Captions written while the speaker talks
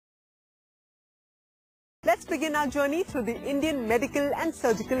Let's begin our journey through the Indian medical and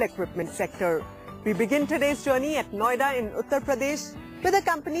surgical equipment sector. We begin today's journey at Noida in Uttar Pradesh with a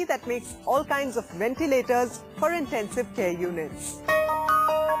company that makes all kinds of ventilators for intensive care units.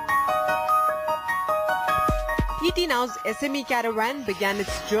 ET Now's SME Caravan began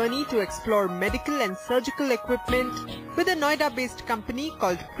its journey to explore medical and surgical equipment with a Noida-based company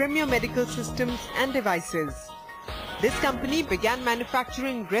called Premier Medical Systems and Devices. This company began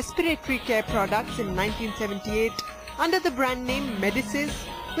manufacturing respiratory care products in 1978 under the brand name MEDISYS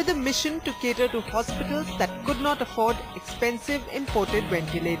with a mission to cater to hospitals that could not afford expensive imported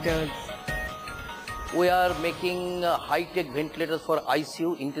ventilators. We are making high-tech ventilators for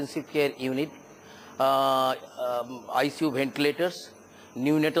ICU, intensive care unit, ICU ventilators,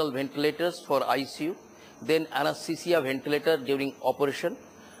 neonatal ventilators for ICU, then anesthesia ventilator during operation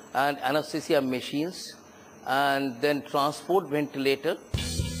and anesthesia machines, and then transport ventilator.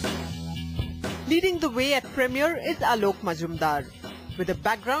 Leading the way at Premier is Alok Mazumdar. With a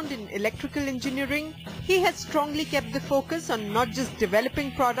background in electrical engineering, he has strongly kept the focus on not just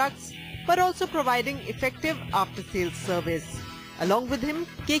developing products, but also providing effective after-sales service. Along with him,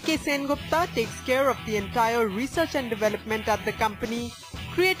 KK Sengupta takes care of the entire research and development at the company,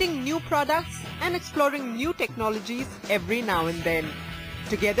 creating new products and exploring new technologies every now and then.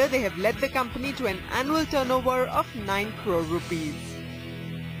 Together, they have led the company to an annual turnover of 9 crore rupees.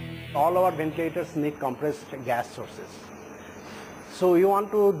 All our ventilators need compressed gas sources. So you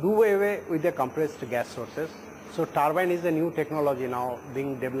want to do away with the compressed gas sources. So turbine is a new technology now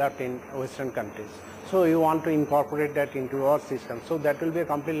being developed in Western countries. So you want to incorporate that into our system. So that will be a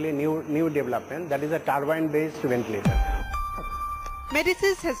completely new development. That is a turbine-based ventilator.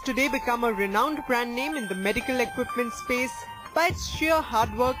 MEDISYS has today become a renowned brand name in the medical equipment space by its sheer hard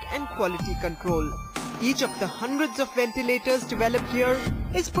work and quality control. Each of the hundreds of ventilators developed here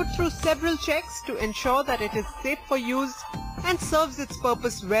is put through several checks to ensure that it is safe for use and serves its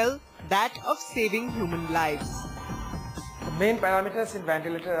purpose well, that of saving human lives. The main parameters in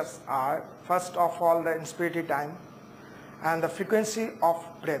ventilators are, first of all, the inspiratory time and the frequency of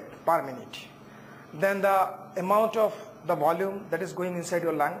breath per minute. Then the amount of the volume that is going inside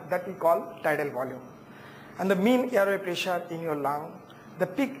your lung, that we call tidal volume. And the mean airway pressure in your lung, the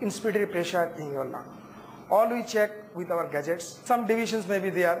peak inspiratory pressure in your lung. All we check with our gadgets. Some deviations may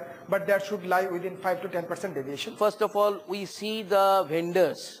be there, but that should lie within 5 to 10% deviation. First of all, we see the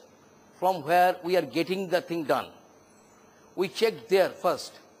vendors from where we are getting the thing done. We check there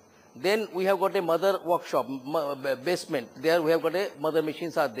first. Then we have got a mother workshop, basement. There we have got a mother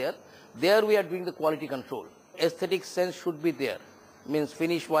machines are there. There we are doing the quality control. Aesthetic sense should be there. Means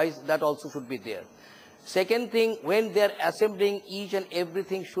finish wise, that also should be there. Second thing, when they are assembling, each and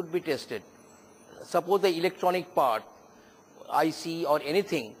everything should be tested. Suppose the electronic part, IC or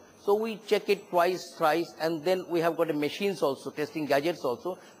anything, so we check it twice, thrice, and then we have got a machines also, testing gadgets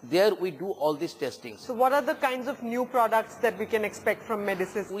also. There we do all these testings. So what are the kinds of new products that we can expect from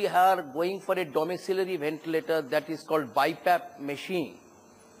MEDISYS? We are going for a domiciliary ventilator that is called BiPAP machine.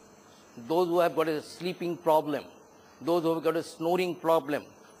 Those who have got a sleeping problem, those who have got a snoring problem,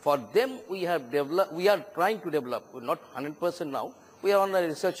 for them we are trying to develop, not 100% now, we are on a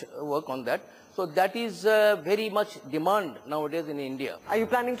research work on that. So that is very much demand nowadays in India. Are you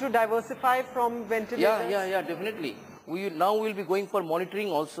planning to diversify from ventilators? Yeah, definitely. Now we'll be going for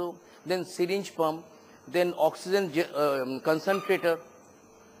monitoring also, then syringe pump, then oxygen concentrator,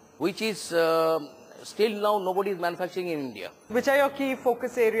 which is still now nobody is manufacturing in India. Which are your key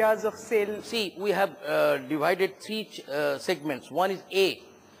focus areas of sale? See, we have divided 3 segments. One is A.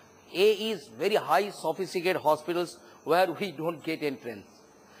 A is very high sophisticated hospitals where we don't get entrance.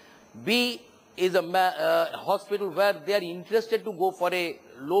 B is a hospital where they are interested to go for a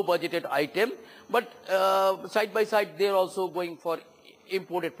low budgeted item, but side by side they are also going for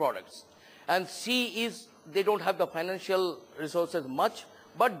imported products. And C is they don't have the financial resources much,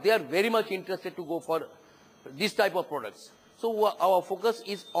 but they are very much interested to go for this type of products. So our focus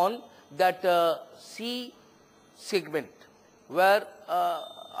is on that C segment where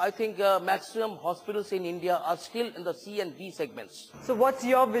I think maximum hospitals in India are still in the C and D segments. So what's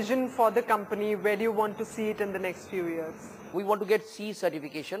your vision for the company? Where do you want to see it in the next few years? We want to get C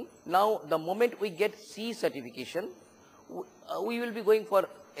certification. Now, the moment we get C certification, we will be going for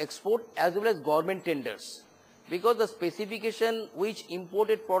export as well as government tenders. Because the specification which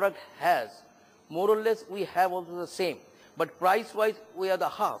imported product has, more or less we have also the same. But price-wise, we are the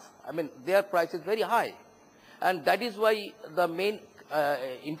half. I mean, their price is very high. And that is why the main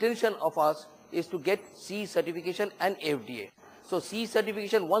intention of us is to get C certification and FDA. So C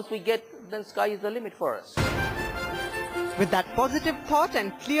certification, once we get, then sky is the limit for us. With that positive thought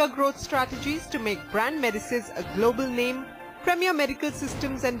and clear growth strategies to make brand MEDISYS a global name, Premier Medical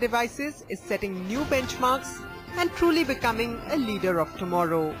Systems and Devices is setting new benchmarks and truly becoming a leader of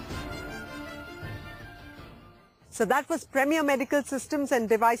tomorrow. So that was Premier Medical Systems and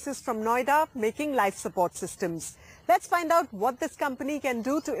Devices from Noida making life support systems. Let's find out what this company can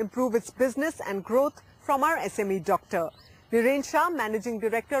do to improve its business and growth from our SME doctor. Viren Shah, Managing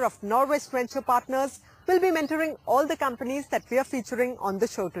Director of Norwest Venture Partners, will be mentoring all the companies that we are featuring on the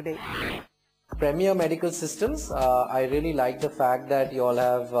show today. Premier Medical Systems, I really like the fact that you all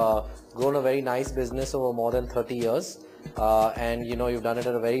have grown a very nice business over more than 30 years and you've done it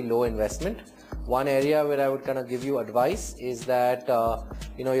at a very low investment. One area where I would kind of give you advice is that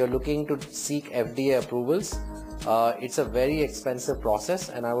you're looking to seek FDA approvals. It's a very expensive process,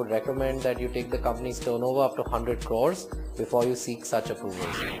 and I would recommend that you take the company's turnover up to 100 crores before you seek such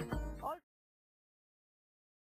approvals.